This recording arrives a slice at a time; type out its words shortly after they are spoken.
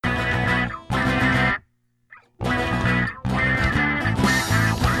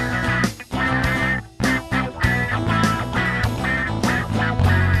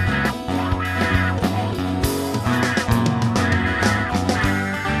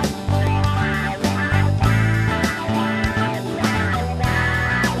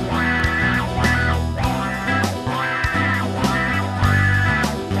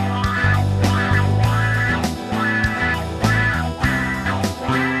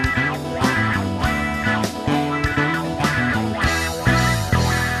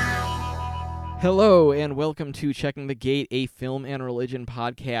Hello, and welcome to Checking the Gate, a film and religion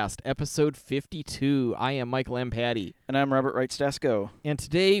podcast, episode 52. I am Mike Lampatti. And I'm Robert Wright Stasko. And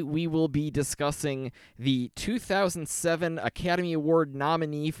today we will be discussing the 2007 Academy Award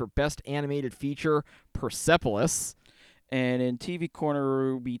nominee for Best Animated Feature, Persepolis. And in TV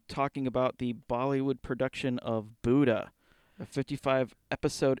Corner, we'll be talking about the Bollywood production of Buddha, a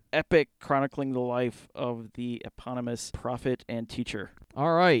 55-episode epic chronicling the life of the eponymous prophet and teacher.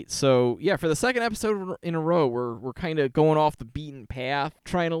 All right, so yeah, for the second episode in a row, we're kind of going off the beaten path,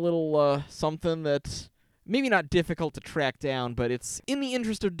 trying a little something that's maybe not difficult to track down, but it's in the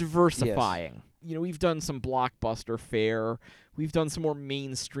interest of diversifying. Yes. You know, we've done some blockbuster fare, we've done some more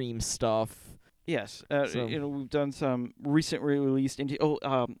mainstream stuff. Yes, So- we've done some recently released indie.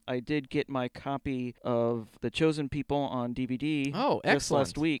 I did get my copy of The Chosen People on DVD. Oh, just excellent.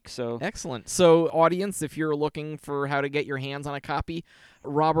 last week. So Excellent. So, audience, if you're looking for how to get your hands on a copy,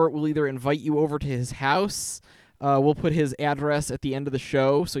 Robert will either invite you over to his house. We'll put his address at the end of the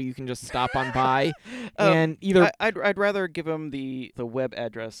show, so you can just stop on by, and either I'd rather give them the web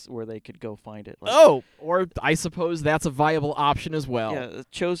address where they could go find it. or I suppose that's a viable option as well. Yeah,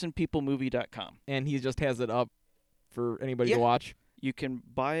 chosenpeoplemovie.com. And he just has it up for anybody Yeah. to watch. You can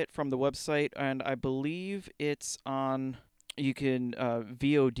buy it from the website, and I believe it's on. You can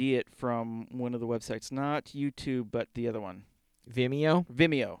VOD it from one of the websites, not YouTube, but the other one, Vimeo.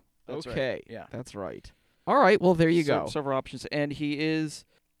 Vimeo. That's Okay. right. Yeah. That's right. All right. Well, there you go. Several options, and he is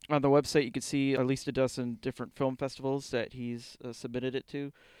on the website. You can see at least a dozen different film festivals that he's submitted it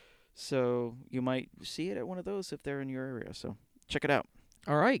to. So you might see it at one of those if they're in your area. So check it out.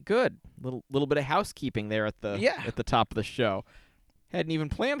 All right. Good. Little bit of housekeeping there at the top of the show. Hadn't even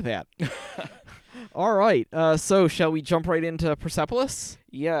planned that. All right. So shall we jump right into Persepolis?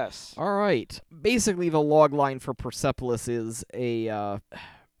 Yes. All right. Basically, the log line for Persepolis is a.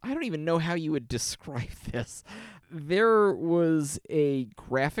 I don't even know how you would describe this. There was a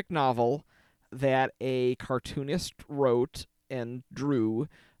graphic novel that a cartoonist wrote and drew.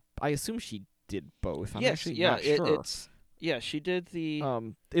 I assume she did both. I'm actually not sure. She did the.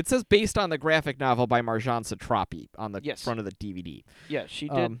 It says based on the graphic novel by Marjane Satrapi on the Yes. front of the DVD. Yeah, she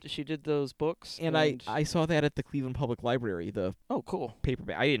did. She did those books, And I saw that at the Cleveland Public Library, the Oh, cool.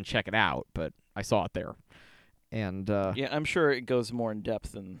 paperback. I didn't check it out, but I saw it there. And Yeah, I'm sure it goes more in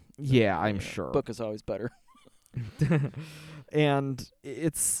depth than. yeah, I'm sure. Book is always better. And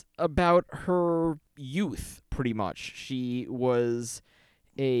it's about her youth, pretty much. She was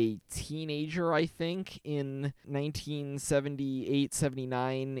a teenager, I think, in 1978,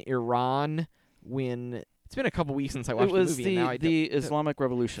 79 Iran, when it's been a couple weeks since I watched It was the movie. And now the Islamic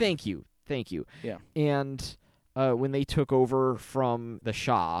Revolution. Thank you. Yeah. And when they took over from the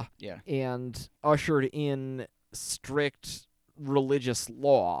Shah Yeah. and ushered in strict religious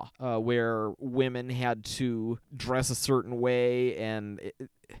law, where women had to dress a certain way, and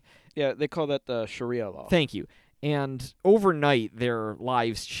Yeah, they call that the Sharia law. thank you. And overnight, their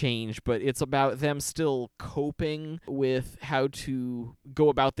lives changed, but it's about them still coping with how to go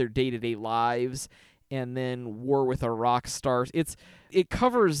about their day-to-day lives, and then war with Iraq stars. It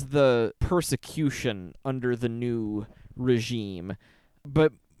covers the persecution under the new regime,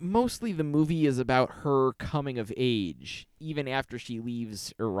 but mostly the movie is about her coming of age, even after she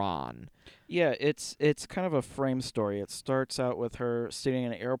leaves Iran. Yeah, it's kind of a frame story. It starts out with her sitting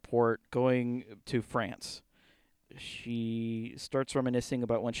in an airport going to France. She starts reminiscing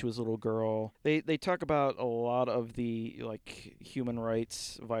about when she was a little girl. They talk about a lot of the human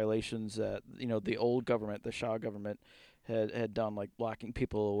rights violations that the old government, the Shah government, had done, like locking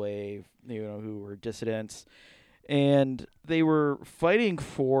people away, who were dissidents, and they were fighting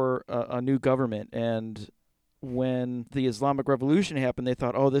for a new government. And when the Islamic Revolution happened, they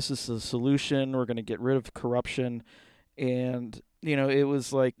thought, oh, this is the solution. We're going to get rid of corruption, and it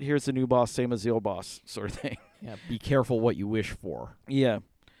was like, here's the new boss, same as the old boss, sort of thing. Yeah, be careful what you wish for. Yeah.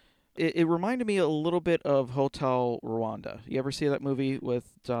 It reminded me a little bit of Hotel Rwanda. You ever see that movie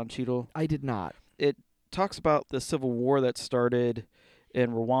with Don Cheadle? I did not. It talks about the civil war that started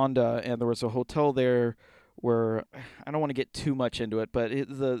in Rwanda, and there was a hotel there where, I don't want to get too much into it, but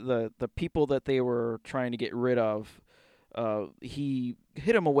the people that they were trying to get rid of, he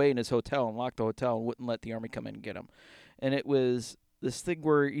hid them away in his hotel and locked the hotel and wouldn't let the army come in and get them. And it was this thing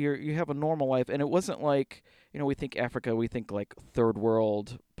where you have a normal life, and it wasn't like, we think Africa, we think like third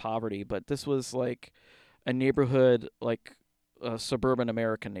world poverty, but this was like a neighborhood, like a suburban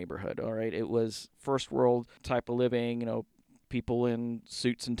American neighborhood, all right? It was first world type of living, people in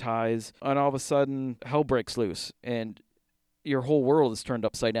suits and ties, and all of a sudden hell breaks loose, and your whole world is turned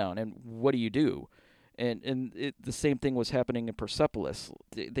upside down, and what do? And the same thing was happening in Persepolis.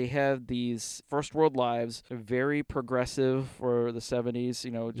 They had these first world lives, very progressive for the 70s,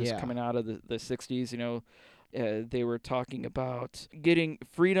 just Yeah. coming out of the 60s, they were talking about getting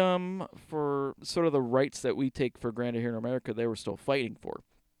freedom for sort of the rights that we take for granted here in America. They were still fighting for,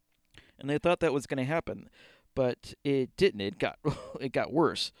 and they thought that was going to happen, but it didn't. It got it got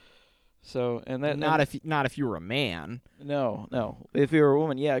worse. So Not if you were a man. no. If you're a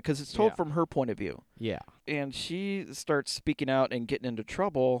woman, yeah, because it's told Yeah. from her point of view. Yeah. And she starts speaking out and getting into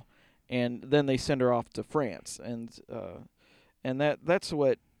trouble, and then they send her off to France, and that's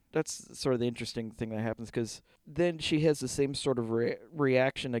sort of the interesting thing that happens, because then she has the same sort of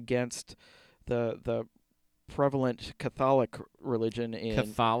reaction against the prevalent Catholic religion in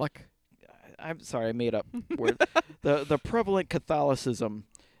Catholic. I'm sorry, I made up word. The prevalent Catholicism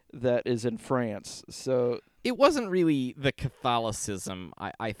that is in France. So It wasn't really the Catholicism.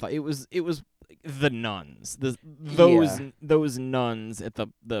 I thought it was the nuns. Those nuns at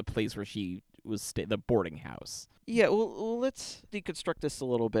the place where she was the boarding house. yeah, well, let's deconstruct this a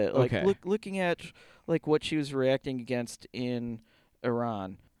little bit. Like Okay. looking at like what she was reacting against in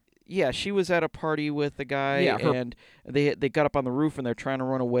Iran. Yeah, she was at a party with a guy, Yeah, and they got up on the roof and they're trying to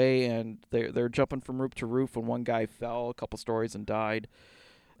run away, and they're jumping from roof to roof, and one guy fell a couple stories and died,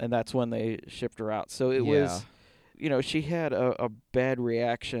 and that's when they shipped her out. So it was, she had a bad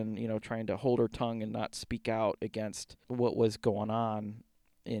reaction, trying to hold her tongue and not speak out against what was going on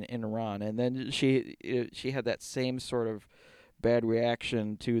in Iran. And then she had that same sort of bad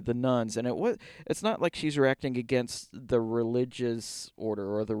reaction to the nuns, and it's not like she's reacting against the religious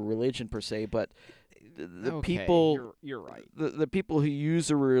order or the religion per se, but the Okay, people You're right. the people who use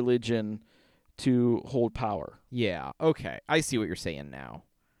a religion to hold power. Yeah. Okay. I see what you're saying now.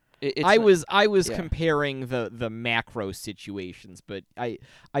 It's I not- was yeah. comparing the macro situations, but I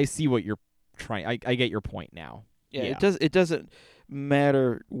see what you're trying. I get your point now. Yeah, it doesn't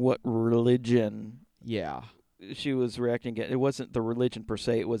matter what religion Yeah. she was reacting against. It wasn't the religion per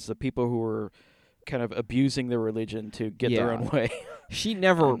se. It was the people who were kind of abusing the religion to get their Yeah. own way. She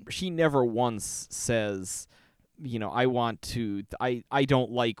never once says, I want to I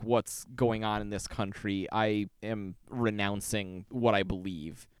don't like what's going on in this country. I am renouncing what I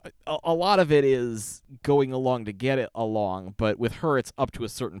believe. A lot of it is going along to get it along, but with her it's up to a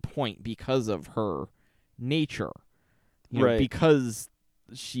certain point because of her nature. Right. Because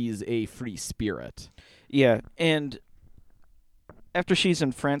she's a free spirit. Yeah, and after she's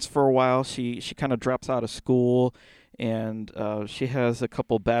in France for a while, she kind of drops out of school, and she has a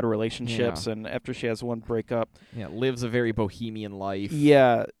couple bad relationships. Yeah. And after she has one breakup, Yeah, lives a very bohemian life.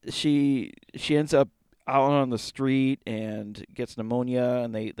 yeah, she ends up out on the street and gets pneumonia,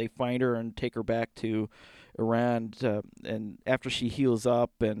 and they find her and take her back to Iran. And after she heals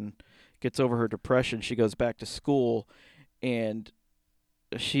up and gets over her depression, she goes back to school, and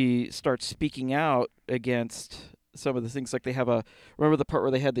she starts speaking out against some of the things. Like remember the part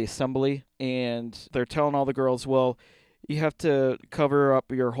where they had the assembly and they're telling all the girls, well, you have to cover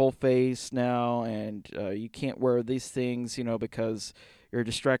up your whole face now, and you can't wear these things, because you're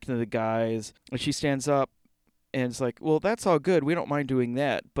distracting the guys. And she stands up and it's like, well, that's all good. We don't mind doing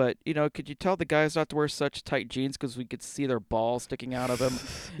that. But, could you tell the guys not to wear such tight jeans because we could see their balls sticking out of them?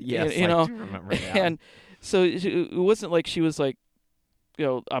 Yes, you I know, do remember that. And so it wasn't like she was like,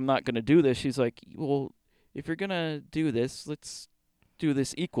 I'm not going to do this. She's like, well, if you're going to do this, let's do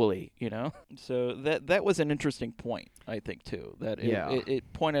this equally, So that was an interesting point, I think, too. That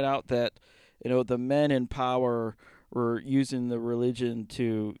it pointed out that, the men in power were using the religion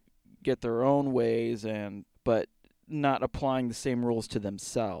to get their own ways, but not applying the same rules to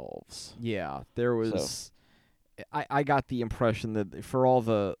themselves. Yeah, there was. I got the impression that for all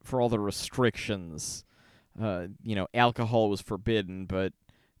the restrictions, alcohol was forbidden, but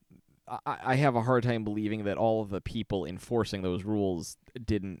I have a hard time believing that all of the people enforcing those rules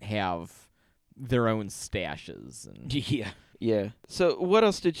didn't have their own stashes. And Yeah. So what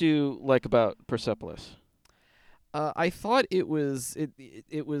else did you like about Persepolis? I thought it was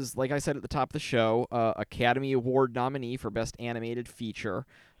like I said at the top of the show, Academy Award nominee for Best Animated Feature.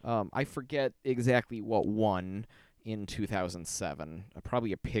 I forget exactly what won in 2007.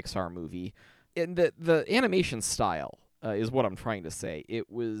 Probably a Pixar movie. And the animation style is what I'm trying to say. It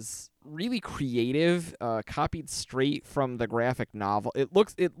was really creative, copied straight from the graphic novel. It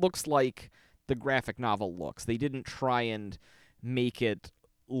looks like the graphic novel looks. They didn't try and make it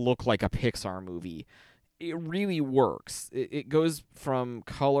look like a Pixar movie. It really works. It goes from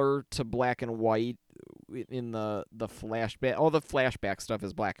color to black and white in the flashback. All the flashback stuff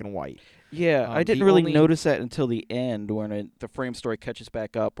is black and white. Yeah, I didn't the really only- notice that until the end when the frame story catches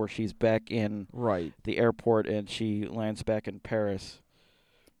back up where she's back in Right. the airport and she lands back in Paris.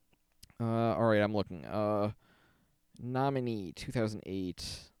 All right, I'm looking. Nominee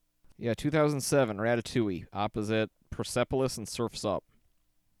 2008. Yeah, 2007 Ratatouille opposite Persepolis and Surf's Up.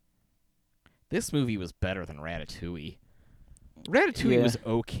 This movie was better than Ratatouille. Ratatouille Yeah. was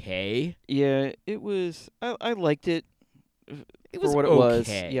okay. Yeah, it was. I liked it It was for what it okay.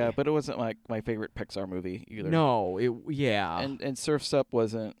 was. Yeah, but it wasn't like my favorite Pixar movie either. No, yeah. And Surf's Up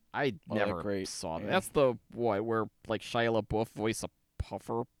wasn't. I all that never great. saw that. Yeah. That's the where like Shia LaBeouf voice a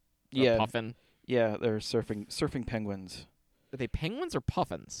puffer. Yeah, Puffin. yeah. They're surfing penguins. Are they penguins or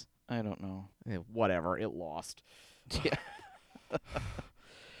puffins? I don't know. Whatever. It lost. Yeah.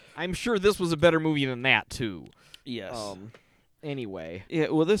 I'm sure this was a better movie than that too. Yes. Anyway. Yeah.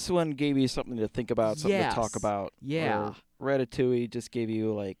 Well, this one gave you something to think about, something to talk Yes. about. Yeah. where Ratatouille just gave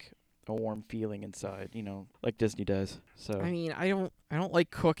you like a warm feeling inside, like Disney does. So I mean, I don't like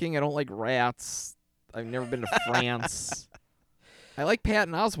cooking. I don't like rats. I've never been to France. I like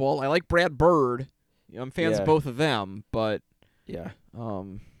Patton Oswalt. I like Brad Bird. I'm fans Yeah. of both of them, but yeah.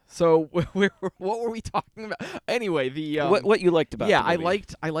 so what were we talking about? Anyway, the what you liked about yeah, the movie?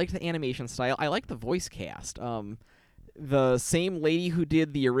 I liked the animation style. I liked the voice cast. The same lady who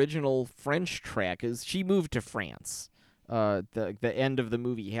did the original French track she moved to France. The end of the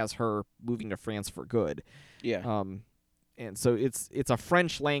movie has her moving to France for good. Yeah. And so it's a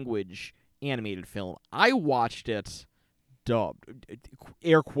French language animated film. I watched it dubbed,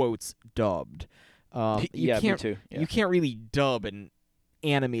 air quotes dubbed. You yeah, me can't too. Yeah. you can't really dub an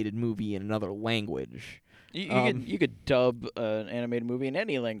animated movie in another language. You could dub an animated movie in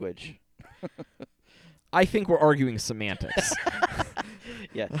any language. I think we're arguing semantics.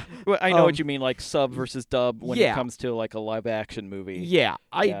 Yeah. Well, I know what Um, you mean, like sub versus dub when yeah. it comes to like a live action movie. Yeah,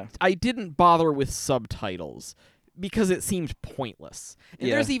 Yeah. I didn't bother with subtitles because it seemed pointless. And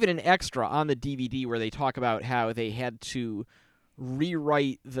Yeah. there's even an extra on the DVD where they talk about how they had to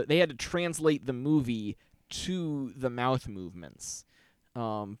they had to translate the movie to the mouth movements.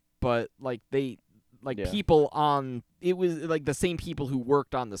 But like Yeah. people on it was like the same people who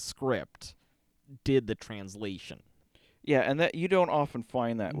worked on the script did the translation. Yeah, and that you don't often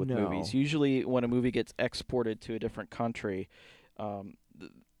find that with No. movies. Usually, when a movie gets exported to a different country,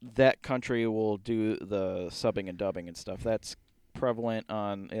 that country will do the subbing and dubbing and stuff. That's prevalent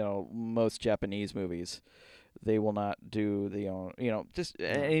on most Japanese movies. They will not do the just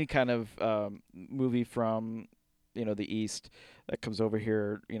any kind of movie from the East that comes over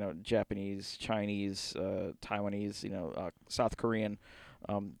here. Japanese, Chinese, Taiwanese, South Korean.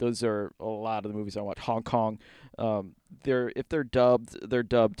 Those are a lot of the movies I watch. Hong Kong, if they're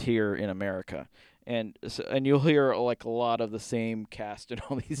dubbed here in America, and you'll hear like a lot of the same cast in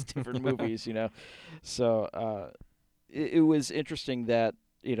all these different movies. So it was interesting that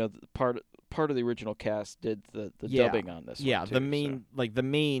part of the original cast did the Yeah. dubbing on this. Yeah, one too, the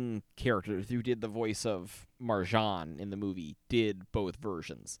main character who did the voice of Marjan in the movie did both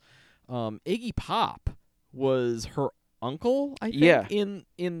versions. Iggy Pop was her uncle, I think, Yeah. in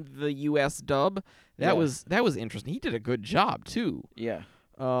the US dub. That Yeah. was interesting. He did a good job too. Yeah.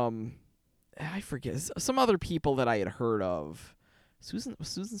 I forget some other people that I had heard of. Susan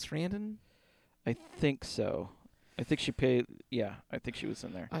Sarandon? I think so. I think she paid. Yeah, I think she was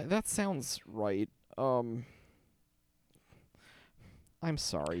in there. That sounds right. I'm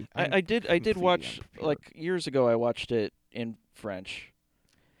sorry. I did completely watch unprepared. like years ago. I watched it in French,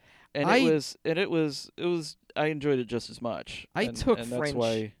 and I it was I enjoyed it just as much. I and, took and French That's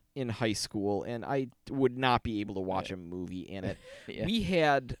why, in high school, and I would not be able to watch a movie in it. yeah. We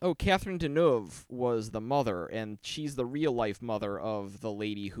had Catherine Deneuve was the mother, and she's the real life mother of the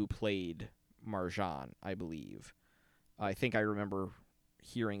lady who played Marjan, I believe. I think I remember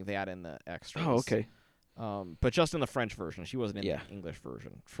hearing that in the extras. Oh, okay. But just in the French version, she wasn't in Yeah. the English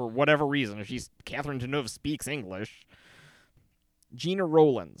version for whatever reason. If Catherine Deneuve speaks English. Gina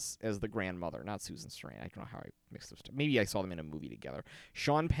Rowlands as the grandmother, not Susan Sarandon. I don't know how I mixed those two. Maybe I saw them in a movie together.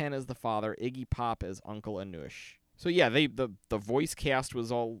 Sean Penn as the father, Iggy Pop as Uncle Anush. So yeah, the voice cast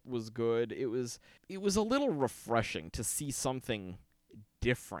was good. It was a little refreshing to see something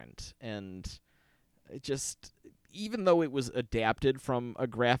different, and it just, even though it was adapted from a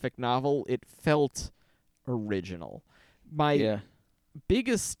graphic novel, it felt original. My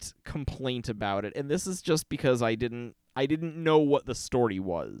biggest complaint about it, and this is just because I didn't know what the story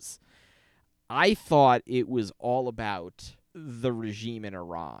was. I thought it was all about the regime in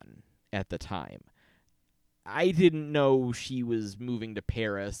Iran at the time. I didn't know she was moving to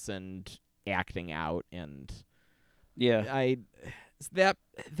Paris and acting out, and Yeah.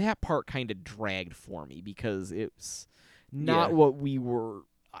 that part kind of dragged for me because it's not Yeah.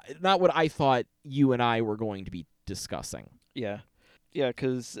 not what I thought you and I were going to be discussing. Yeah. Yeah,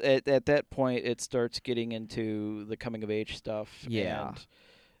 because at that point it starts getting into the coming of age stuff. Yeah.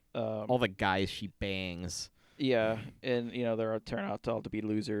 And All the guys she bangs. yeah, and they're turn out to all to be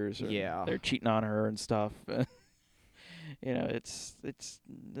losers. Or Yeah. they're cheating on her and stuff. It's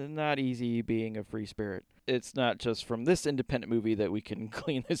not easy being a free spirit. It's not just from this independent movie that we can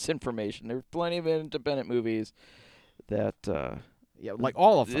glean this information. There's plenty of independent movies that Yeah, like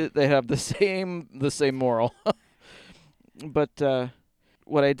all of them. they have the same moral. But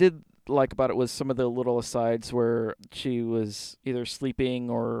what I did like about it was some of the little asides where she was either sleeping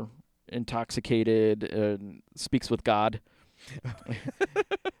or intoxicated and speaks with God.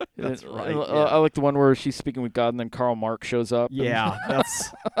 That's right. I like the one where she's speaking with God and then Karl Marx shows up. Yeah,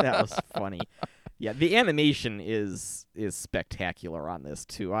 that was funny. Yeah, the animation is spectacular on this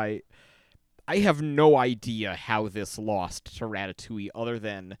too. I have no idea how this lost to Ratatouille other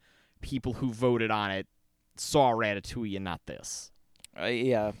than people who voted on it saw Ratatouille and not this.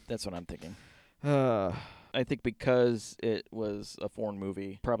 Yeah, that's what I'm thinking. I think because it was a foreign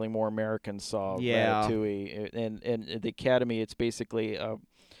movie, probably more Americans saw Ratatouille. And the Academy, it's basically,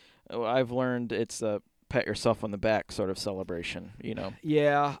 I've learned it's a pat yourself on the back sort of celebration,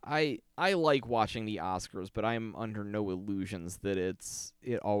 Yeah, I like watching the Oscars, but I'm under no illusions that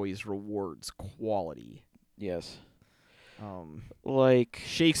it always rewards quality. Yes. Like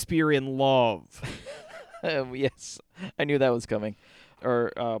Shakespeare in Love. Yes, I knew that was coming.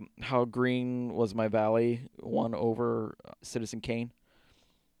 Or How Green Was My Valley won over Citizen Kane.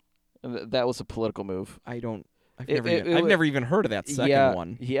 That was a political move. I've never even heard of that second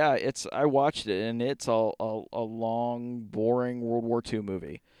one. Yeah, I watched it, and it's a long, boring World War II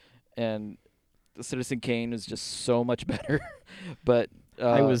movie, and the Citizen Kane is just so much better. But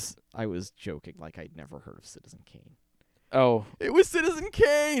I was joking, like I'd never heard of Citizen Kane. Oh, it was Citizen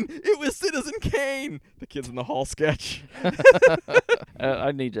Kane. It was Citizen Kane. The Kids in the Hall sketch.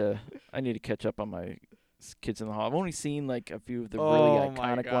 I need to catch up on my Kids in the Hall. I've only seen like a few of the really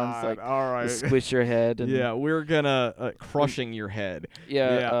iconic ones, like all right. Squish Your Head. And yeah, we're gonna Crushing Your Head.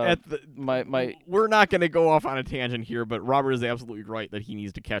 Yeah. My we're not gonna go off on a tangent here, but Robert is absolutely right that he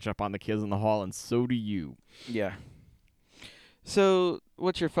needs to catch up on the Kids in the Hall, and so do you. Yeah. So,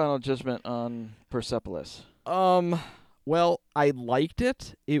 what's your final judgment on Persepolis? Well, I liked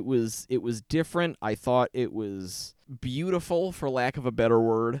it. It was different. I thought it was beautiful, for lack of a better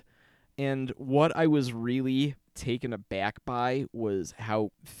word. And what I was really taken aback by was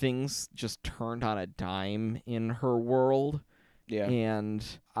how things just turned on a dime in her world. Yeah. And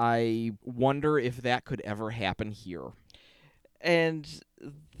I wonder if that could ever happen here. And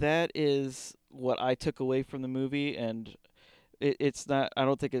that is what I took away from the movie, and it's not. I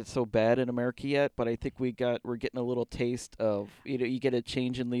don't think it's so bad in America yet, but I think we're getting a little taste of you get a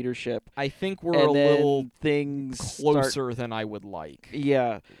change in leadership. I think we're a little things closer than I would like.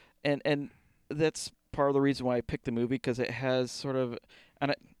 Yeah, and that's part of the reason why I picked the movie, because it has sort of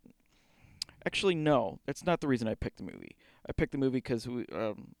actually no, that's not the reason I picked the movie. I picked the movie because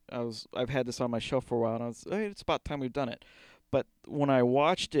I've had this on my shelf for a while, and it's about time we've done it. But when I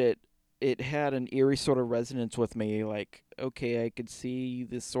watched it, it had an eerie sort of resonance with me. Like, okay, I could see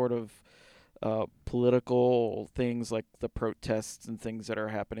this sort of political things, like the protests and things that are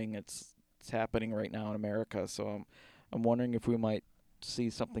happening. It's happening right now in America. So I'm wondering if we might see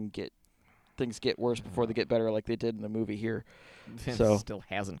things get worse before they get better, like they did in the movie here. It still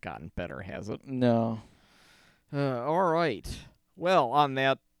hasn't gotten better, has it? No. All right. Well, on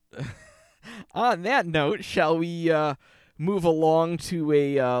that note, shall we move along to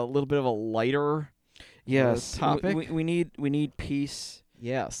a little bit of a lighter topic? We need peace.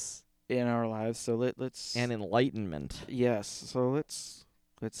 Yes. In our lives, so let's and enlightenment. Yes. So let's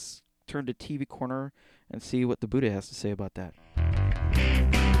turn to TV Corner and see what the Buddha has to say about that.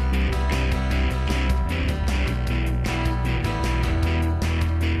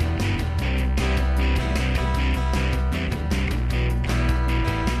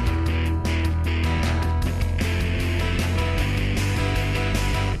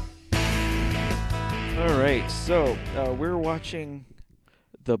 All right, so we're watching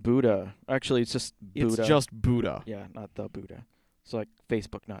The Buddha. Actually, it's just Buddha. It's just Buddha. Yeah, not The Buddha. It's like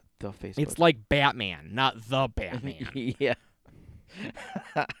Facebook, not The Facebook. It's like Batman, not The Batman. Yeah.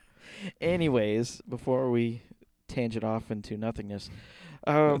 Anyways, before we tangent off into nothingness,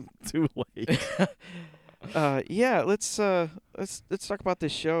 too late. Yeah, let's talk about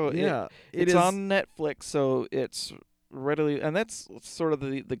this show. Yeah, it's on Netflix, so it's readily, and that's sort of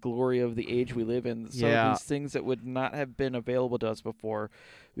the glory of the age we live in. Some Yeah. of these things that would not have been available to us before,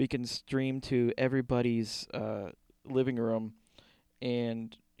 we can stream to everybody's living room,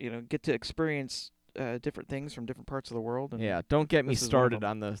 and get to experience different things from different parts of the world. And Yeah, don't get me this is one of started them.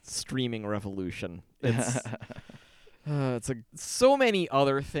 on the streaming revolution. So many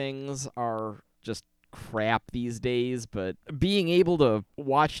other things are just crap these days, but being able to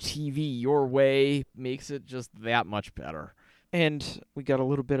watch TV your way makes it just that much better. And we got a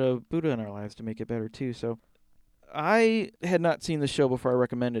little bit of Buddha in our lives to make it better too. So I had not seen the show before I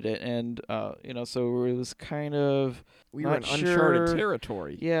recommended it, and so it was kind of We were in not uncharted sure-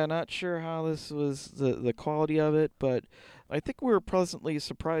 territory. yeah, not sure how this was the quality of it, but I think we were pleasantly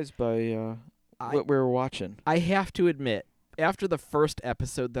surprised by I- what we were watching. I have to admit, after the first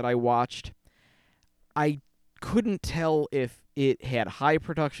episode that I watched, I couldn't tell if it had high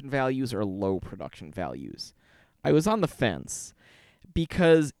production values or low production values. I was on the fence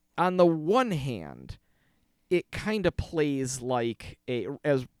because on the one hand, it kind of plays like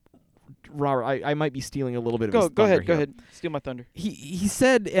as Robert, I might be stealing a little bit of his Go thunder ahead, go here. ahead. Steal my thunder. He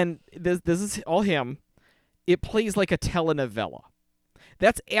said, and this is all him, it plays like a telenovela.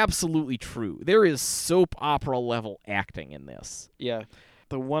 That's absolutely true. There is soap opera level acting in this. Yeah.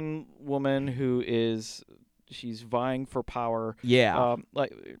 The one woman who she's vying for power. Yeah.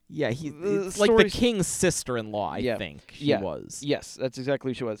 Like Yeah, the it's like the story's- king's sister-in-law, I Yeah. think she Yeah. was. Yes, that's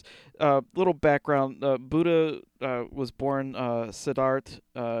exactly who she was. Little background: Buddha was born Siddharth.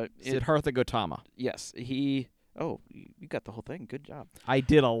 Siddhartha Gautama. Yes, he. Oh, you got the whole thing. Good job. I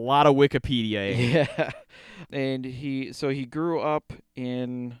did a lot of Wikipedia. Yeah, and he grew up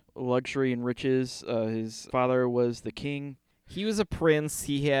in luxury and riches. His father was the king. He was a prince.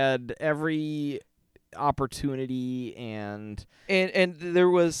 He had every opportunity and there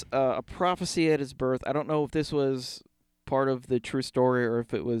was a prophecy at his birth. I don't know if this was part of the true story or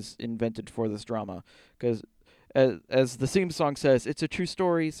if it was invented for this drama, because as the theme song says, it's a true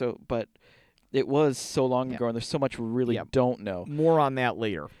story. So, but it was so long ago, and there's so much we really don't know. more on that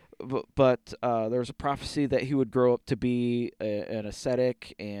later. But there was a prophecy that he would grow up to be an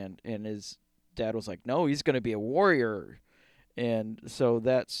ascetic, and his dad was like, no, he's going to be a warrior. And so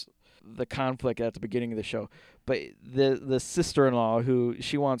that's the conflict at the beginning of the show. But the sister-in-law, who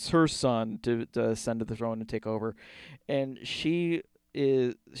she wants her son to ascend to the throne and take over, and she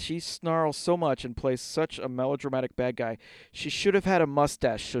snarls so much and plays such a melodramatic bad guy. She should have had a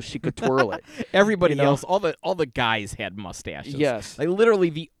mustache so she could twirl it. Everybody You know? else, all the guys had mustaches. Yes. Like literally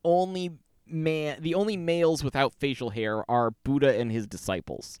the only males without facial hair are Buddha and his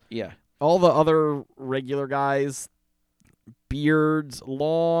disciples. Yeah. All the other regular guys,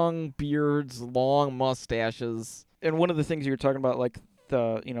 long beards, long mustaches. And one of the things you were talking about, like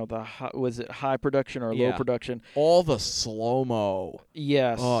was it high production or low Yeah. production? All the slow-mo.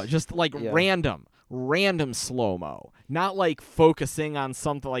 Yes. Oh, just like Yeah. random slow-mo. Not like focusing on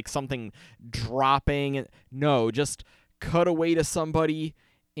something dropping. No, just cut away to somebody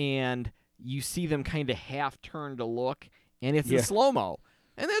and you see them kind of half turn to look and it's in Yeah. slow-mo.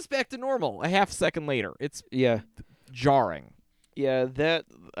 And that's back to normal a half second later. It's Yeah. jarring. Yeah, that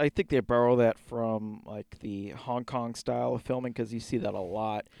I think they borrow that from like the Hong Kong style of filming, because you see that a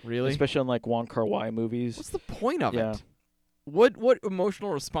lot, Really? especially in like Wong Kar-wai movies. What's the point of Yeah. it? What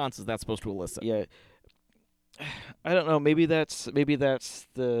emotional response is that supposed to elicit? Yeah, I don't know. Maybe that's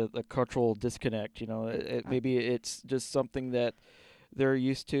the cultural disconnect. Maybe it's just something that they're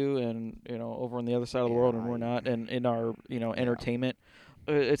used to, and over on the other side of the world, and we're not. And in our entertainment,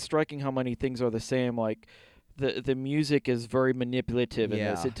 it's striking how many things are the same. Like the music is very manipulative in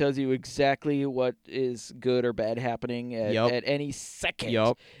this. Yeah. It tells you exactly what is good or bad happening at any second.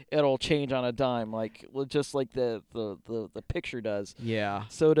 Yup. It'll change on a dime, just like the picture does. Yeah.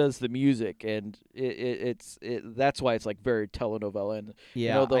 So does the music, and it's that's why it's like very telenovela. And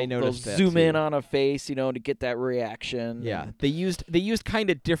Yeah, they'll I noticed that zoom in too. on a face, to get that reaction. Yeah, and- they used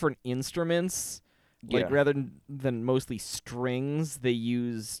kind of different instruments, like Yeah. rather than mostly strings. They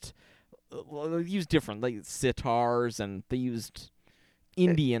used different like sitars, and they used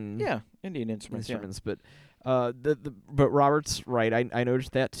Indian yeah, Indian instruments. instruments. But but Robert's right. I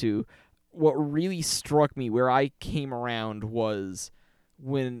noticed that too. What really struck me, where I came around, was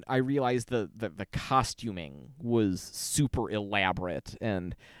when I realized the costuming was super elaborate,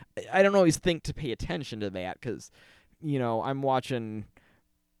 and I don't always think to pay attention to that because, I'm watching,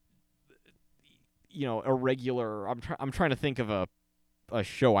 a regular. I'm trying to think of a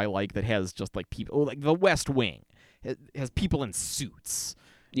show I like that has just like people, like The West Wing. It has people in suits.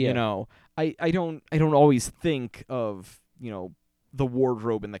 Yeah. I don't always think of the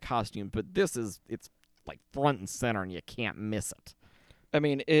wardrobe and the costume, but it's like front and center, and you can't miss it. I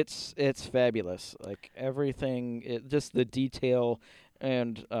mean, it's fabulous. Like everything, just the detail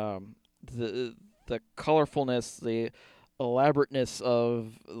and the colorfulness, the elaborateness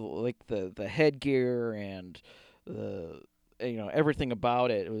of like the headgear and the everything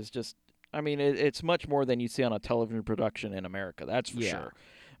about it. It was just, I mean, it's much more than you see on a television production in America. That's for sure.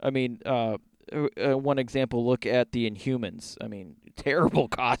 I mean, one example, look at the Inhumans. I mean, terrible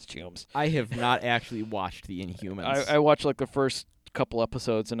costumes. I have not actually watched the Inhumans. I watched like the first couple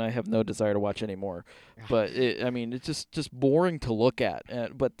episodes, and I have no desire to watch any more. But I mean, it's just boring to look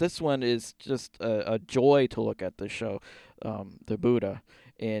at. But this one is just a joy to look at. This show, the Buddha,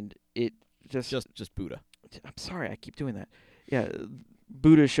 and it just Buddha. I'm sorry, I keep doing that. Yeah,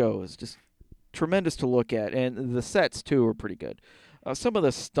 Buddha show is just tremendous to look at, and the sets too are pretty good. Some of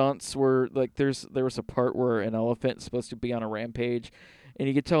the stunts were like there was a part where an elephant is supposed to be on a rampage, and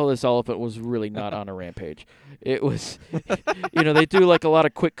you could tell this elephant was really not on a rampage. It was, they do like a lot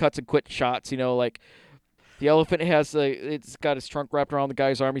of quick cuts and quick shots. Like the elephant it's got his trunk wrapped around the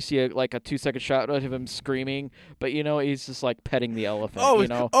guy's arm. You see a 2-second shot of him screaming, but he's just like petting the elephant.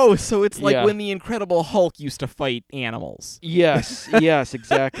 So it's like when the Incredible Hulk used to fight animals. Yes,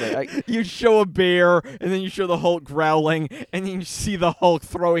 exactly. You show a bear, and then you show the Hulk growling, and then you see the Hulk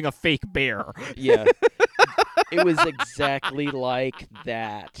throwing a fake bear. Yeah. It was exactly like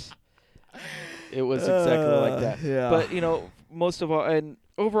that. It was exactly like that. Yeah. But, most of all, and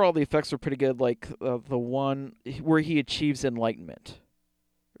overall the effects were pretty good, like the one where he achieves enlightenment.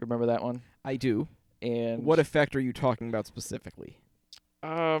 Remember that one? I do. And what effect are you talking about specifically?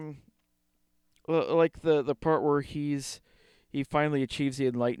 Like the part where he finally achieves the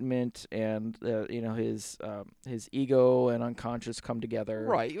enlightenment, and his ego and unconscious come together.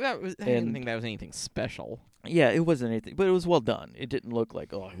 Right. I didn't think that was anything special. Yeah, it wasn't anything, but it was well done. It didn't look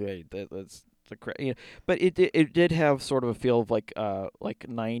like, oh, hey, that's the but it did have sort of a feel of like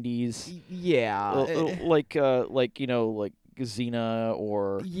 90s. Yeah. Like Xena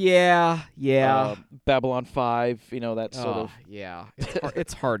or Babylon 5. That sort of. Yeah.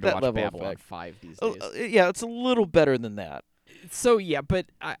 It's hard to watch Babylon 5 these days. Yeah, it's a little better than that. So yeah, but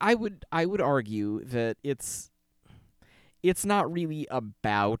I would argue that it's not really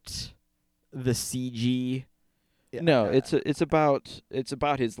about the CG. No, it's about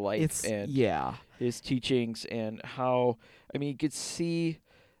his life and yeah, his teachings, and how, I mean, you could see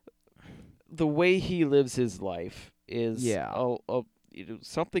the way he lives his life is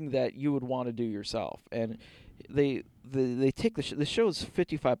something that you would want to do yourself. And they take the show is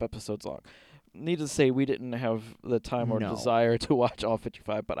 55 episodes long. Needless to say, we didn't have the time or desire to watch all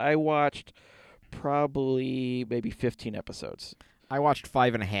 55, but I watched probably maybe 15 episodes. I watched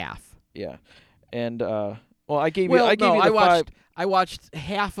 5.5. Yeah, and I gave you the 5. I watched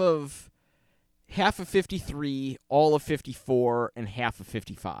half of 53, all of 54, and half of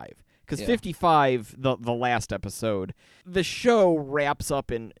 55. Because 55, the last episode, the show wraps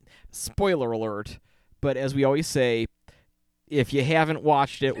up in, spoiler alert, but as we always say, if you haven't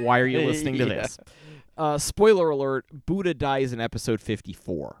watched it, why are you listening to this? Spoiler alert, Buddha dies in episode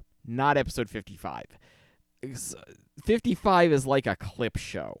 54, not episode 55. 55 is like a clip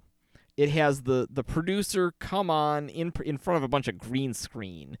show. It has the producer come on in front of a bunch of green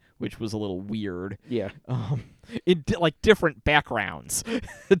screen, which was a little weird. Yeah. Like different backgrounds,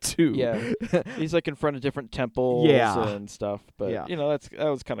 too. Yeah. He's like in front of different temples and stuff. But, that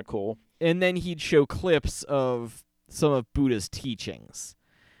was kind of cool. And then he'd show clips of some of Buddha's teachings.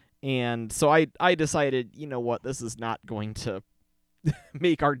 And so I decided, you know what, this is not going to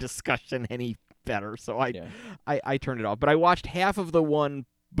make our discussion any better. So I turned it off. But I watched half of the one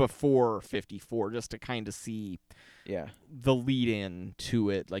before 54 just to kind of see the lead in to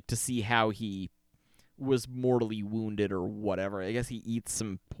it, like to see how he was mortally wounded or whatever. I guess he eats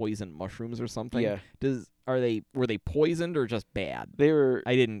some poisoned mushrooms or something. Yeah. Were they poisoned or just bad? They were.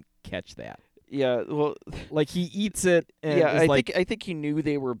 I didn't catch that. Yeah, well, like he eats it and I think he knew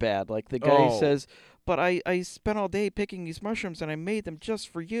they were bad. Like the guy says, "But I spent all day picking these mushrooms and I made them just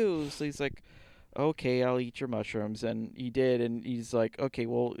for you." So he's like, "Okay, I'll eat your mushrooms." And he did, and he's like, "Okay,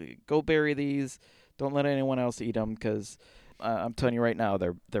 well, go bury these. Don't let anyone else eat them, because I'm telling you right now,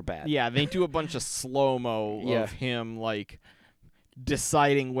 they're bad." Yeah, they do a bunch of slow-mo of him, like,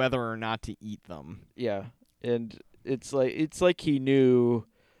 deciding whether or not to eat them. Yeah, and it's like he knew,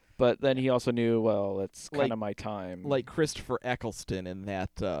 but then he also knew, well, it's kind of my time. Like Christopher Eccleston in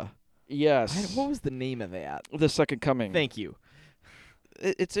that... yes. What was the name of that? The Second Coming. Thank you.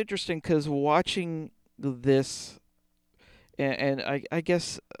 It's interesting because watching this, and I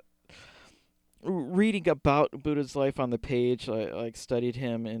guess reading about Buddha's life on the page, I like studied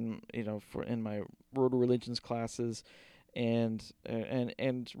him in in my world religions classes, and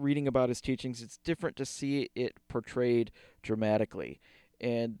reading about his teachings. It's different to see it portrayed dramatically,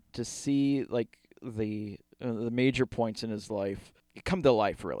 and to see like the major points in his life come to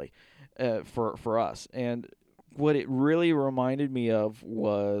life really, for us. And what it really reminded me of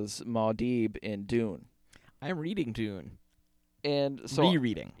was Muad'Dib in Dune. I'm reading Dune. And so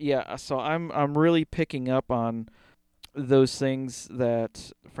Rereading. yeah, so I'm really picking up on those things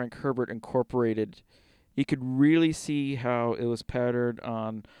that Frank Herbert incorporated. You could really see how it was patterned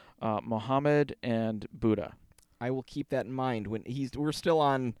on Muhammad and Buddha. I will keep that in mind when we're still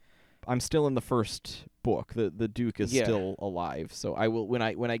on. I'm still in the first book. The Duke is Yeah. still alive, so I will when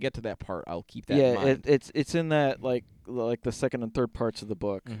I get to that part, I'll keep that in Yeah, mind. it's in that like the second and third parts of the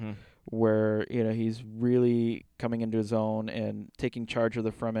book Mhm. where he's really coming into his own and taking charge of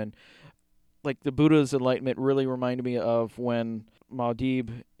the Fremen. Like the Buddha's enlightenment really reminded me of when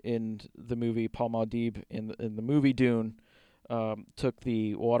Muad'Dib in the movie, Paul Muad'Dib in the movie Dune, took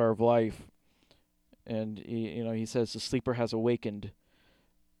the water of life, and he says the sleeper has awakened,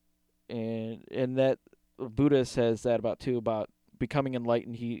 and that Buddha says that about becoming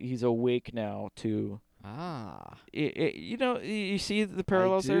enlightened. He's awake now to. Ah, You see the I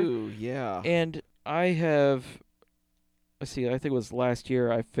parallels there, do. Yeah. and I have. Let's see. I think it was last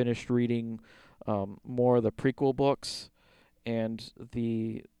year. I finished reading more of the prequel books and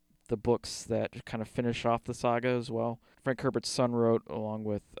the books that kind of finish off the saga as well. Frank Herbert's son wrote along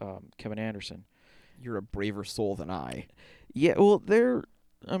with Kevin Anderson. You're a braver soul than I. Yeah, well, there's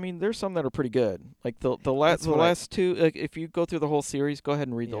some that are pretty good. Like the last two. Like if you go through the whole series, go ahead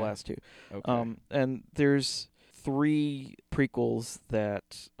and read the Yeah. last two. Okay. And there's 3 prequels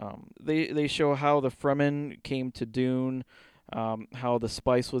that they show how the Fremen came to Dune, how the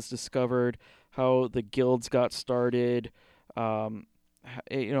spice was discovered, how the guilds got started.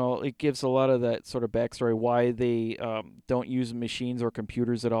 It gives a lot of that sort of backstory why they don't use machines or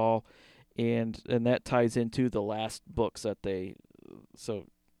computers at all, and that ties into the last books that they. So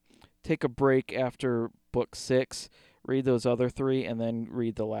take a break after book 6, read those other 3, and then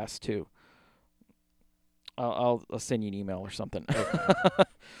read the last 2. I'll send you an email or something.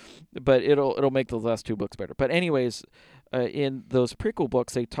 But it'll make those last 2 books better. But anyways, in those prequel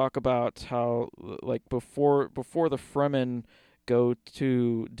books, they talk about how like before the Fremen go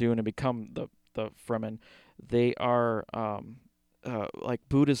to Dune and become the Fremen, they are like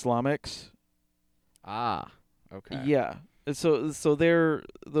Buddha-Islamics. Ah. Okay. Yeah. So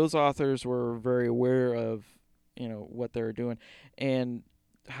those authors were very aware of what they were doing, and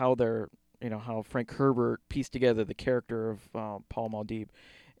how how Frank Herbert pieced together the character of Paul Muad'Dib.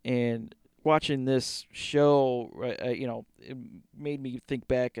 And watching this show, it made me think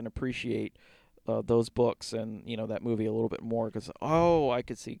back and appreciate those books and that movie a little bit more, because I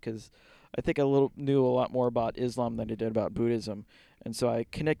could see, because I think I knew a lot more about Islam than I did about Buddhism, and so I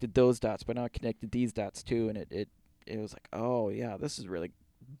connected those dots, but now I connected these dots too, and it was like, oh yeah, this is really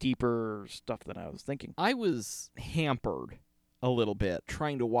deeper stuff than I was thinking. I was hampered a little bit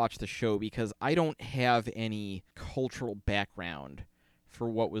trying to watch the show because I don't have any cultural background for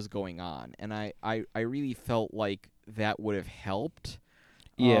what was going on, and I really felt like that would have helped.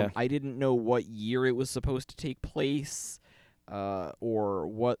 Yeah. I didn't know what year it was supposed to take place, or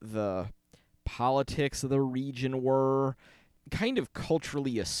what the politics of the region were. Kind of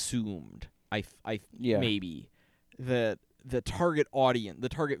culturally assumed, Yeah. maybe, that the target audience, the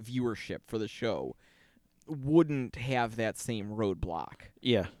target viewership for the show wouldn't have that same roadblock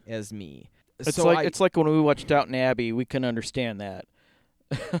Yeah. as me. It's So like it's like when we watched Downton Abbey, we couldn't understand that.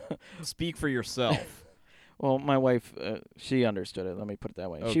 speak for yourself. Well, my wife, she understood it. Let me put it that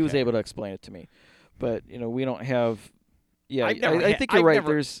way. She was Okay. able to explain it to me, but we don't have. Yeah, I've never I had- think you're I've right.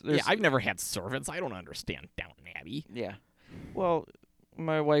 never- There's Yeah, I've never had servants. I don't understand Downton Abbey. yeah. Well,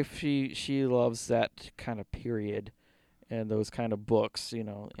 my wife, she loves that kind of period and those kind of books,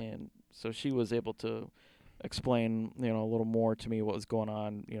 and so she was able to explain, a little more to me what was going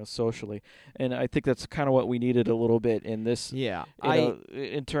on, socially, and I think that's kind of what we needed a little bit in this. Yeah,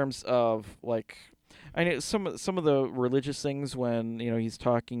 In terms of like, I know some of the religious things when he's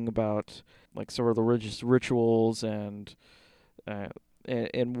talking about like sort of the religious rituals and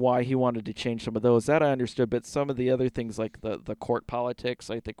why he wanted to change some of those, that I understood, but some of the other things like the court politics,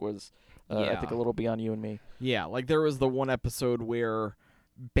 I think was I think a little beyond you and me. Yeah, like there was the one episode where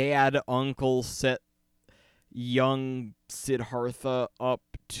bad uncle set young Siddhartha up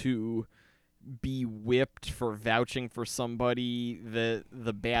to be whipped for vouching for somebody that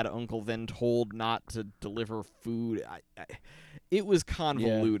the bad uncle then told not to deliver food. It was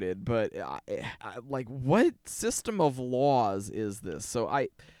convoluted, but like, what system of laws is this? So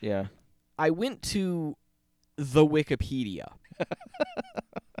Yeah. I went to the Wikipedia.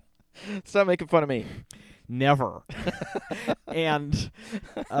 Stop making fun of me. Never. And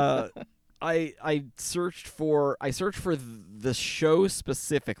I searched for the show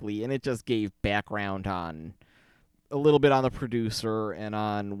specifically, and it just gave background on a little bit on the producer and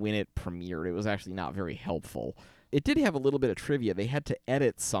on when it premiered. It was actually not very helpful. It did have a little bit of trivia. They had to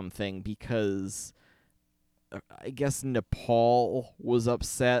edit something because I guess Nepal was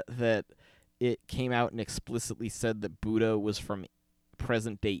upset that it came out and explicitly said that Buddha was from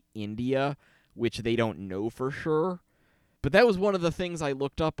present-day India, which they don't know for sure. But that was one of the things I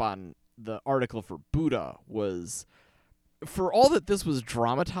looked up on the article for Buddha was, for all that this was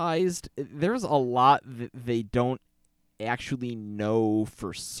dramatized, there's a lot that they don't actually know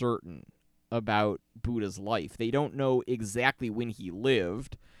for certain about Buddha's life. They don't know exactly when he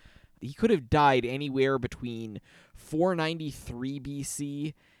lived. He could have died anywhere between 493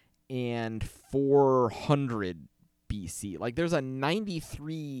 BC and 400 BC. Like, there's a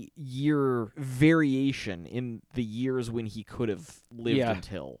 93-year variation in the years when he could have lived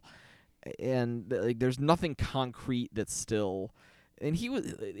until. And like, there's nothing concrete that's still... And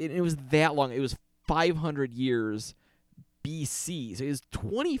it was that long. It was 500 years BC. So it was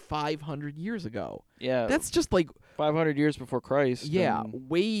 2,500 years ago. Yeah. That's just like 500 years before Christ. Yeah,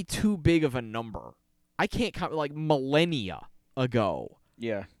 way too big of a number. I can't count, like, millennia ago.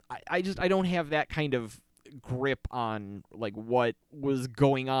 Yeah. I don't have that kind of grip on, like, what was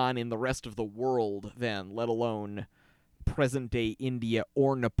going on in the rest of the world then, let alone present-day India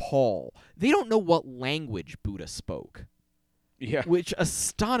or Nepal. They don't know what language Buddha spoke. Yeah. Which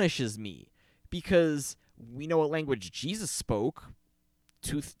astonishes me, because we know what language Jesus spoke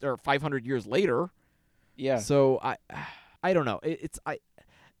 500 years later. Yeah. So I don't know.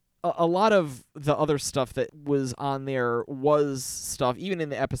 A lot of the other stuff that was on there was stuff, even in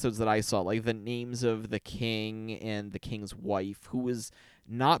the episodes that I saw, like the names of the king and the king's wife, who was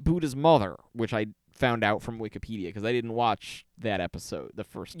not Buddha's mother, which I found out from Wikipedia because I didn't watch that episode, the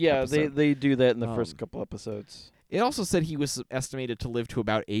first episode. Yeah, they do that in the first couple episodes. It also said he was estimated to live to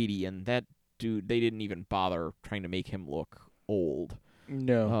about 80, and that dude, they didn't even bother trying to make him look old.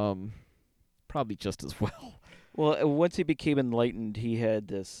 No. Probably just as well. Well, once he became enlightened, he had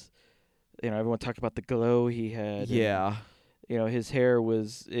this, everyone talked about the glow he had. Yeah. And, his hair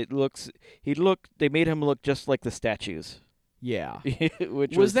was, they made him look just like the statues. Yeah.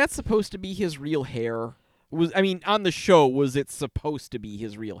 Which was that supposed to be his real hair? On the show, was it supposed to be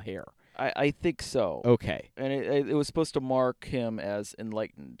his real hair? I think so. Okay. And it was supposed to mark him as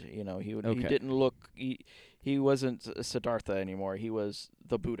enlightened. He didn't look, he wasn't Siddhartha anymore. He was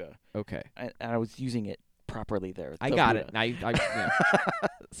the Buddha. Okay. And I was using it properly there. I got Buddha. it. Yeah.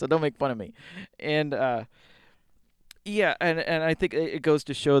 So don't make fun of me. And yeah, and I think it goes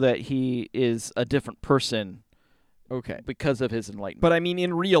to show that he is a different person. Okay. Because of his enlightenment. But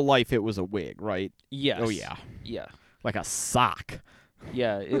in real life, it was a wig, right? Yes. Oh yeah. Yeah. Like a sock.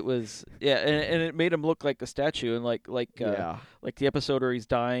 Yeah, it was. Yeah, and it made him look like a statue, and like the episode where he's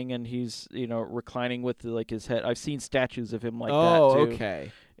dying and he's reclining with his head. I've seen statues of him like that too.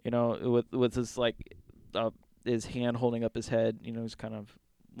 Okay. With his his hand holding up his head. He's kind of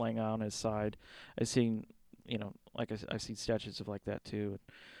laying on his side. I've seen I've seen statues of like that too.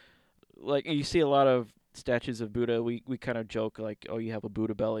 Like you see a lot of statues of Buddha. We kind of joke like, oh, you have a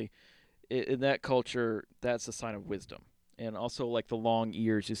Buddha belly. In that culture, that's a sign of wisdom. And also, like, the long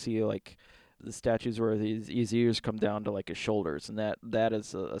ears, you see, like, the statues where his ears come down to, like, his shoulders, and that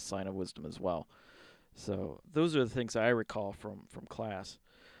is a sign of wisdom as well. So those are the things I recall from class.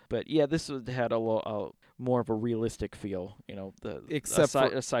 But, yeah, this had a more of a realistic feel,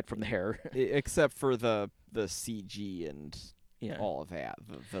 aside from the hair. Except for the CG and all of that.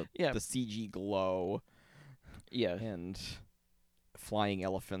 The CG glow. Yeah. And flying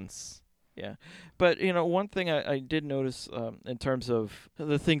elephants. Yeah. But, one thing I did notice in terms of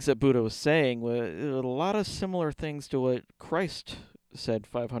the things that Buddha was saying were a lot of similar things to what Christ said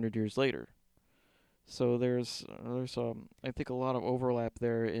 500 years later. So there's I think a lot of overlap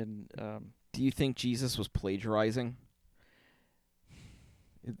there in... Do you think Jesus was plagiarizing?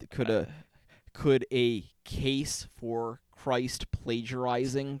 Could a case for Christ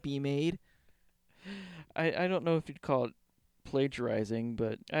plagiarizing be made? I don't know if you'd call it plagiarizing,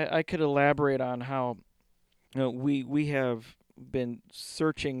 but I could elaborate on how we have been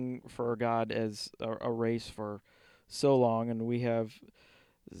searching for God as a race for so long, and we have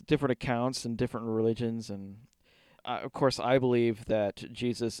different accounts and different religions, and of course I believe that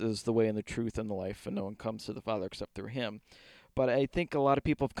Jesus is the way and the truth and the life, and no one comes to the Father except through him. but I think a lot of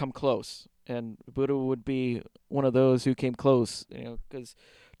people have come close, and Buddha would be one of those who came close. Because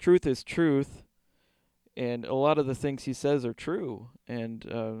truth is truth, and a lot of the things he says are true, and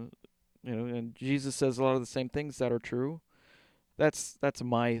and Jesus says a lot of the same things that are true. That's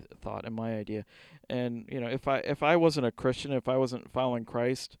my thought and my idea. And if I wasn't a Christian, if I wasn't following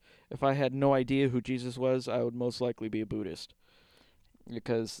Christ, if I had no idea who Jesus was, I would most likely be a Buddhist,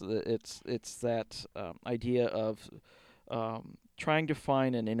 because it's that idea of trying to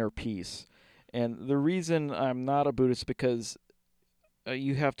find an inner peace. And the reason I'm not a Buddhist because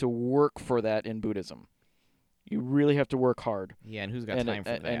you have to work for that in Buddhism. You really have to work hard. Yeah, and who's got and, time for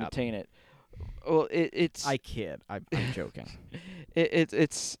that? And attain it. Well, it's I kid. I'm joking.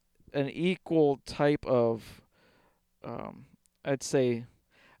 It's an equal type of I'd say,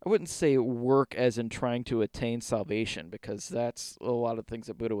 I wouldn't say work as in trying to attain salvation, because that's a lot of things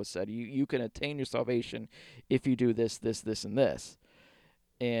that Buddha was said. You can attain your salvation if you do this, and this.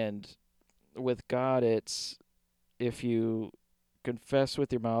 And with God, it's if you confess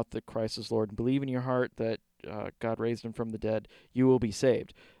with your mouth that Christ is Lord and believe in your heart that God raised him from the dead, you will be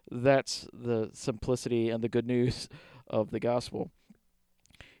saved. That's the simplicity and the good news of the gospel.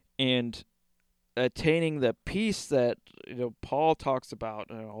 And attaining the peace that Paul talks about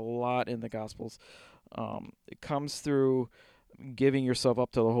a lot in the Gospels, it comes through giving yourself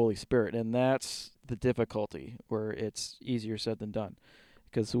up to the Holy Spirit, and that's the difficulty, where it's easier said than done,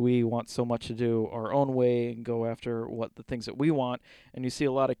 because we want so much to do our own way and go after what the things that we want. And you see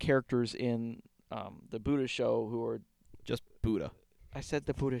a lot of characters in the Buddha show who are just Buddha. I said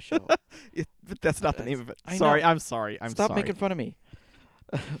the Buddha show. But that's not the name of it. I'm sorry. Stop making fun of me.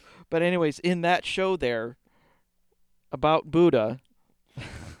 But anyways, in that show there about Buddha,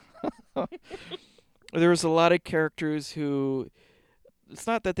 there was a lot of characters who, it's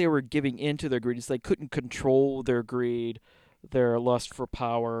not that they were giving in to their greed, it's they couldn't control their greed, their lust for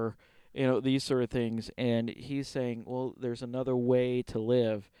power, these sort of things. And he's saying, well, there's another way to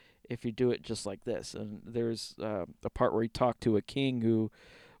live if you do it just like this. And there's a part where he talked to a king who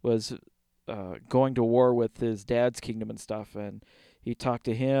was going to war with his dad's kingdom and stuff, and he talked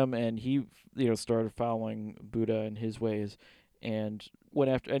to him, and he started following Buddha and his ways, and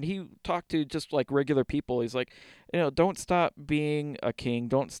went after. And he talked to just like regular people. He's like, don't stop being a king,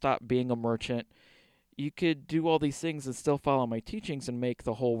 don't stop being a merchant. You could do all these things and still follow my teachings and make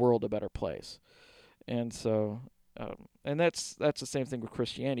the whole world a better place. And so, and that's the same thing with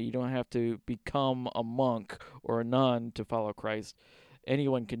Christianity. You don't have to become a monk or a nun to follow Christ.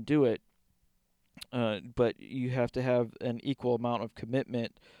 Anyone can do it. But you have to have an equal amount of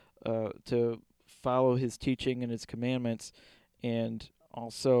commitment to follow his teaching and his commandments, and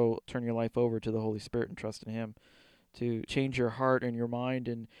also turn your life over to the Holy Spirit and trust in him to change your heart and your mind,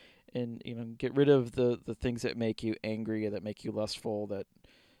 and get rid of the things that make you angry, that make you lustful, that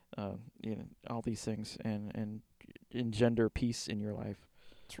all these things, and engender peace in your life.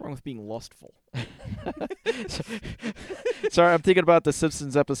 What's wrong with being lustful? Sorry, I'm thinking about the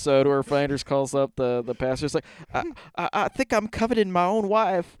Simpsons episode where Flanders calls up the pastor. It's like, I think I'm coveting my own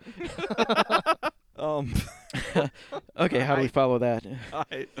wife. Okay, how do we follow that?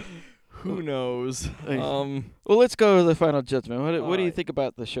 Who knows? Well, let's go to the final judgment. What do you think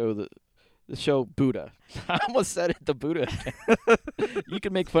about the show? The show Buddha. I almost said it, the Buddha. You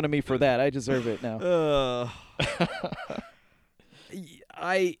can make fun of me for that. I deserve it now.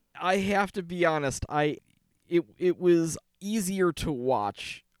 I have to be honest. It was easier to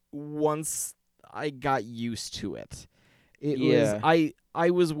watch once I got used to it. I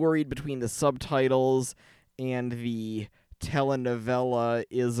was worried between the subtitles and the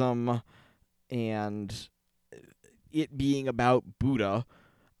telenovela-ism and it being about Buddha.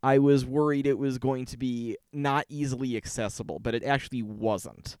 I was worried it was going to be not easily accessible, but it actually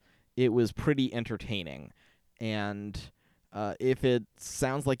wasn't. It was pretty entertaining. And if it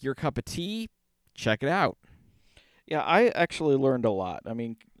sounds like your cup of tea, check it out. Yeah, I actually learned a lot. I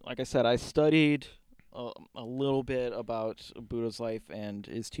mean, like I said, I studied a little bit about Buddha's life and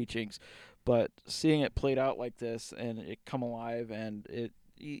his teachings, but seeing it played out like this and it come alive, and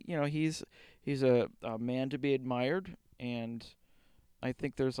he's a man to be admired, and I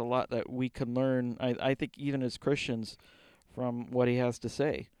think there's a lot that we can learn. I think even as Christians, from what he has to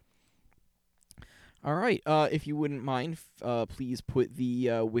say. All right. If you wouldn't mind, please put the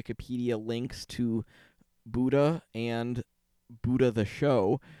Wikipedia links to Buddha and Buddha the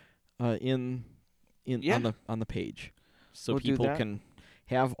show on the page, so we'll people can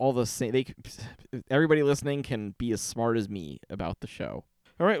have all the same. Everybody listening can be as smart as me about the show.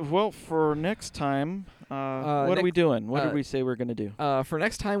 All right. Well, for next time, what are we doing? What did we say we're going to do? For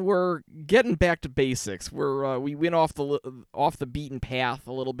next time, we're getting back to basics. We went off the beaten path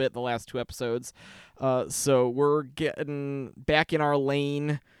a little bit the last 2 episodes, so we're getting back in our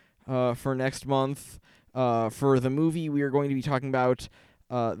lane for next month. For the movie, we are going to be talking about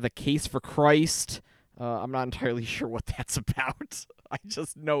The Case for Christ. I'm not entirely sure what that's about. I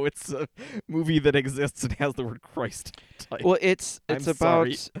just know it's a movie that exists and has the word Christ in the title. Well, it's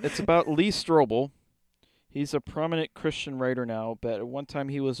about Lee Strobel. He's a prominent Christian writer now, but at one time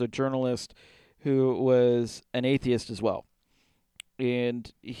he was a journalist who was an atheist as well. And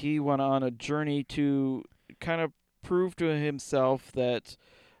he went on a journey to kind of prove to himself that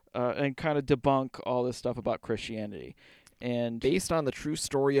and kind of debunk all this stuff about Christianity. And based on the true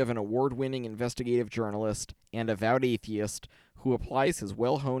story of an award-winning investigative journalist and avowed atheist who applies his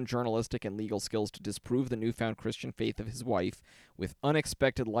well-honed journalistic and legal skills to disprove the newfound Christian faith of his wife with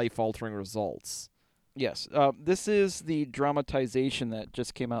unexpected life-altering results. Yes. This is the dramatization that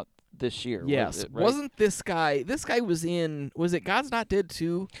just came out this year. Yes. Right? Wasn't this guy was it God's Not Dead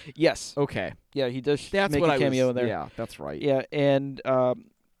 2? Yes. Okay. Yeah, he does That's make what a cameo in there. Yeah, that's right. Yeah, and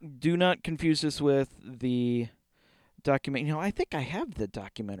do not confuse this with the document. I think I have the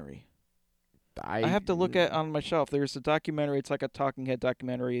documentary. I have to look at on my shelf. There's a documentary. It's like a talking head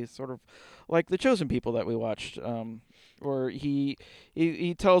documentary, sort of like The Chosen People that we watched, where he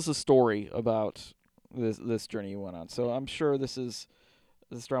tells a story about this journey he went on. So I'm sure this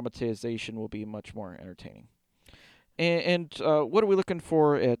dramatization will be much more entertaining. And what are we looking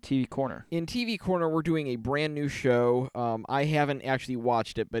for at TV Corner? In TV Corner, we're doing a brand new show. I haven't actually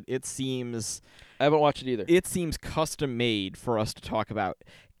watched it, but it seems... I haven't watched it either. It seems custom-made for us to talk about.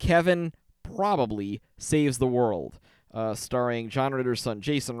 Kevin Probably Saves the World, starring John Ritter's son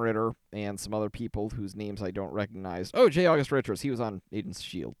Jason Ritter and some other people whose names I don't recognize. Oh, J. August Richards. He was on Agents of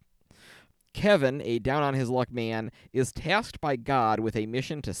S.H.I.E.L.D. Kevin, a down-on-his-luck man, is tasked by God with a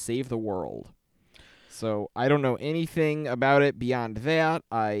mission to save the world. So I don't know anything about it beyond that.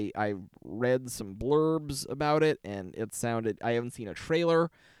 I read some blurbs about it, and it sounded... I haven't seen a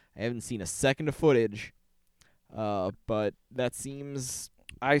trailer. I haven't seen a second of footage. But that seems...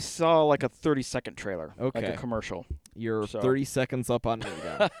 I saw like a 30-second trailer, okay. Like a commercial. You're 30 seconds up on me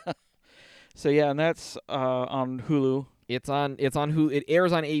then. So yeah, and that's on Hulu. It's on Hulu. It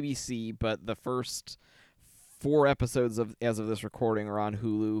airs on ABC, but the first 4 episodes as of this recording are on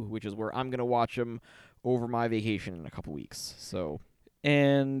Hulu, which is where I'm gonna watch them over my vacation in a couple weeks. So,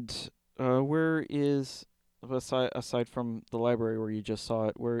 and where is aside from the library where you just saw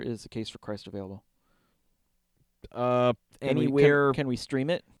it, where is The Case for Christ available? Anywhere. Can we stream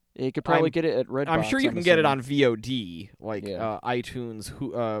it? You could probably get it at Redbox. I'm sure you can get it on VOD, like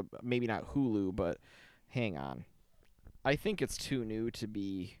iTunes. Maybe not Hulu, but hang on. I think it's too new to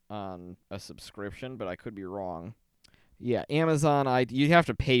be on a subscription, but I could be wrong. Yeah, Amazon. You have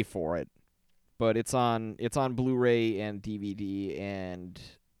to pay for it, but it's on Blu-ray and DVD and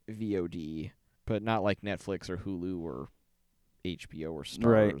VOD, but not like Netflix or Hulu or HBO or Starz.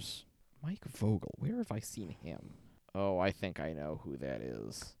 Right. Mike Vogel. Where have I seen him? Oh, I think I know who that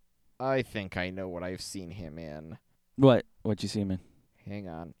is. I think I know what I've seen him in. What'd you see him in? Hang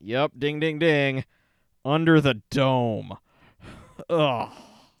on. Yep, ding, ding, ding. Under the Dome. Ugh.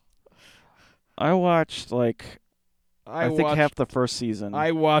 I watched I think half the first season.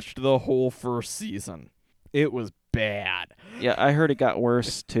 I watched the whole first season. It was bad. Yeah, I heard it got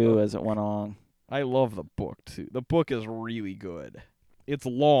worse too as it went on. I love the book too. The book is really good. It's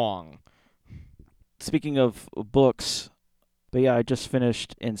long. Speaking of books, but yeah, I just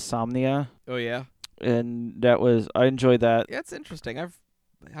finished Insomnia. Oh yeah? And I enjoyed that. Yeah, it's interesting. I've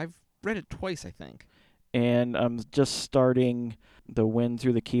read it twice, I think. And I'm just starting The Wind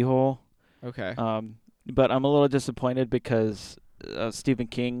Through the Keyhole. Okay. But I'm a little disappointed because Stephen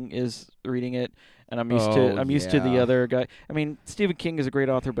King is reading it, and I'm used to the other guy. I mean, Stephen King is a great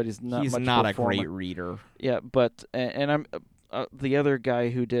author, but he's not a great reader. Yeah, but and I'm the other guy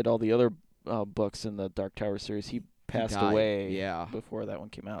who did all the other books in the Dark Tower series. He passed away. Yeah. Before that one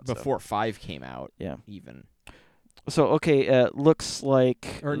came out. Before 5 came out. Yeah. Even. So okay, looks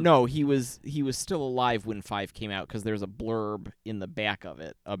like he was still alive when 5 came out because there's a blurb in the back of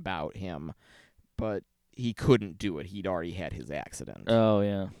it about him, but he couldn't do it. He'd already had his accident. Oh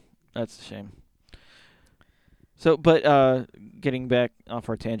yeah, that's a shame. So, but getting back off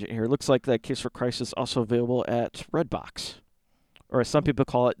our tangent here, looks like that Case for Christ is also available at Redbox, or as some people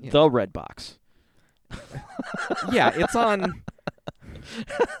call it, the Redbox. Yeah, it's on.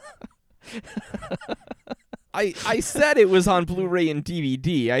 I said it was on Blu-ray and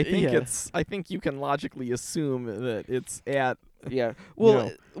DVD. I think you can logically assume that it's at Yeah. Well,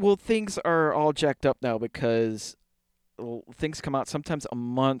 know. well, things are all jacked up now because things come out sometimes a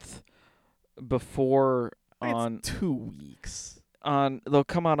month before on It's 2 weeks. they'll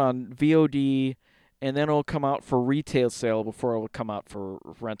come out on VOD, and then it'll come out for retail sale before it'll come out for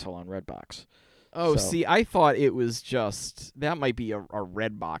rental on Redbox. Oh, So- see, I thought it was just that might be a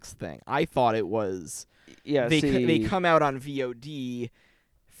Redbox thing. I thought it was Yeah, they come out on VOD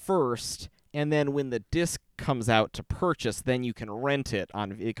first, and then when the disc comes out to purchase, then you can rent it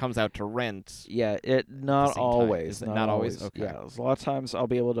on. It comes out to rent. Yeah, it not same time. always. Is it not always? Okay. Yeah, a lot of times I'll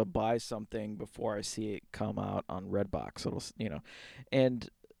be able to buy something before I see it come out on Redbox. It'll and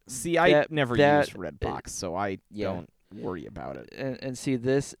See, I never that- used Redbox, so I yeah. don't worry about it. and see,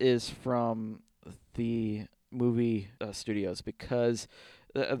 this is from the movie studios because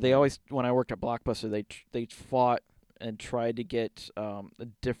they always, when I worked at Blockbuster, they fought and tried to get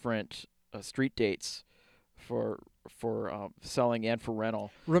different street dates for selling and for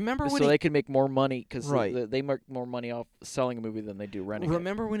rental, Remember when so they can make more money because Right. they make more money off selling a movie than they do renting. it.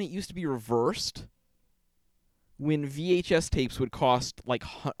 Remember when it used to be reversed? When VHS tapes would cost like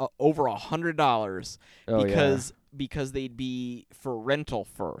over $100 Oh, because they'd be for rental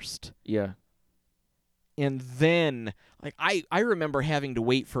first. yeah. And then like I remember having to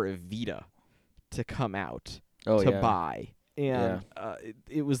wait for Evita to come out Oh, to yeah. buy. And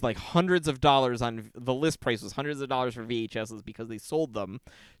it was like hundreds of dollars on the list price was hundreds of dollars for VHSs because they sold them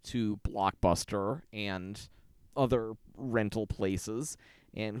to Blockbuster and other rental places,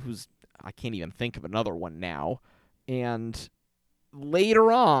 and I can't even think of another one now. And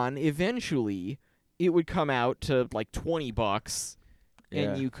later on, eventually, it would come out to like $20, Yeah.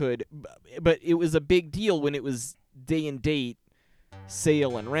 and you could. But it was a big deal when it was day and date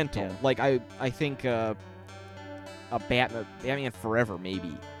sale and rental. Yeah. Like I think a Batman Forever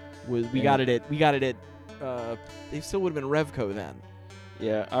maybe was we got it at they still would have been Revco then.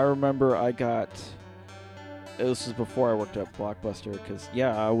 Yeah, I remember this was before I worked at Blockbuster because,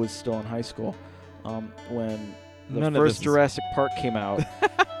 I was still in high school when the None of this first is- Jurassic Park came out.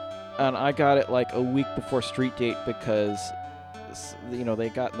 And I got it like a week before Street Date because, they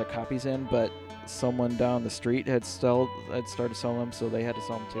got the copies in, but someone down the street had started selling them, so they had to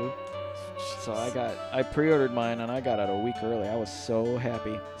sell them too. So I pre-ordered mine and I got it a week early. I was so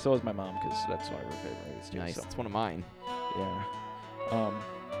happy. So was my mom because that's why we're favorite movies too. Nice. So, It's one of mine. yeah.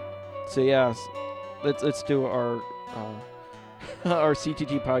 Let's do our our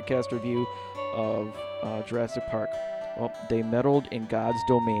CTG podcast review of Jurassic Park. Well, they meddled in God's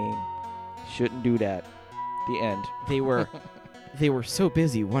domain. Shouldn't do that. The end. They were so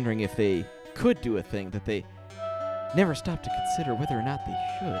busy wondering if they could do a thing that they never stopped to consider whether or not they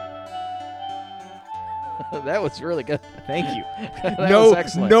should. That was really good. Thank you. That was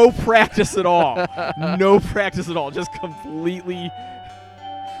excellent. No practice at all. No practice at all. Just completely.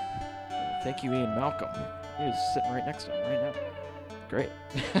 Thank you, Ian Malcolm. He was sitting right next to him right now. Great.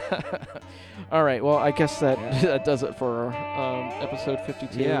 All right. Well, I guess that does it for episode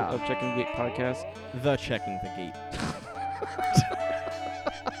 52 of Checking the Gate podcast. The Checking the Gate.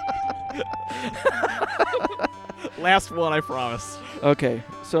 Last one, I promise. Okay.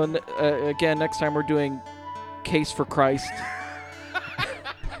 So again, next time we're doing Case for Christ.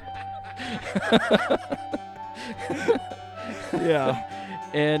 Yeah.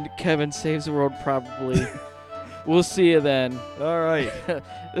 And Kevin Saves the World probably. We'll see you then. All right.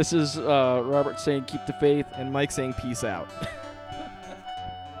 This is Robert saying keep the faith. And Mike saying peace out.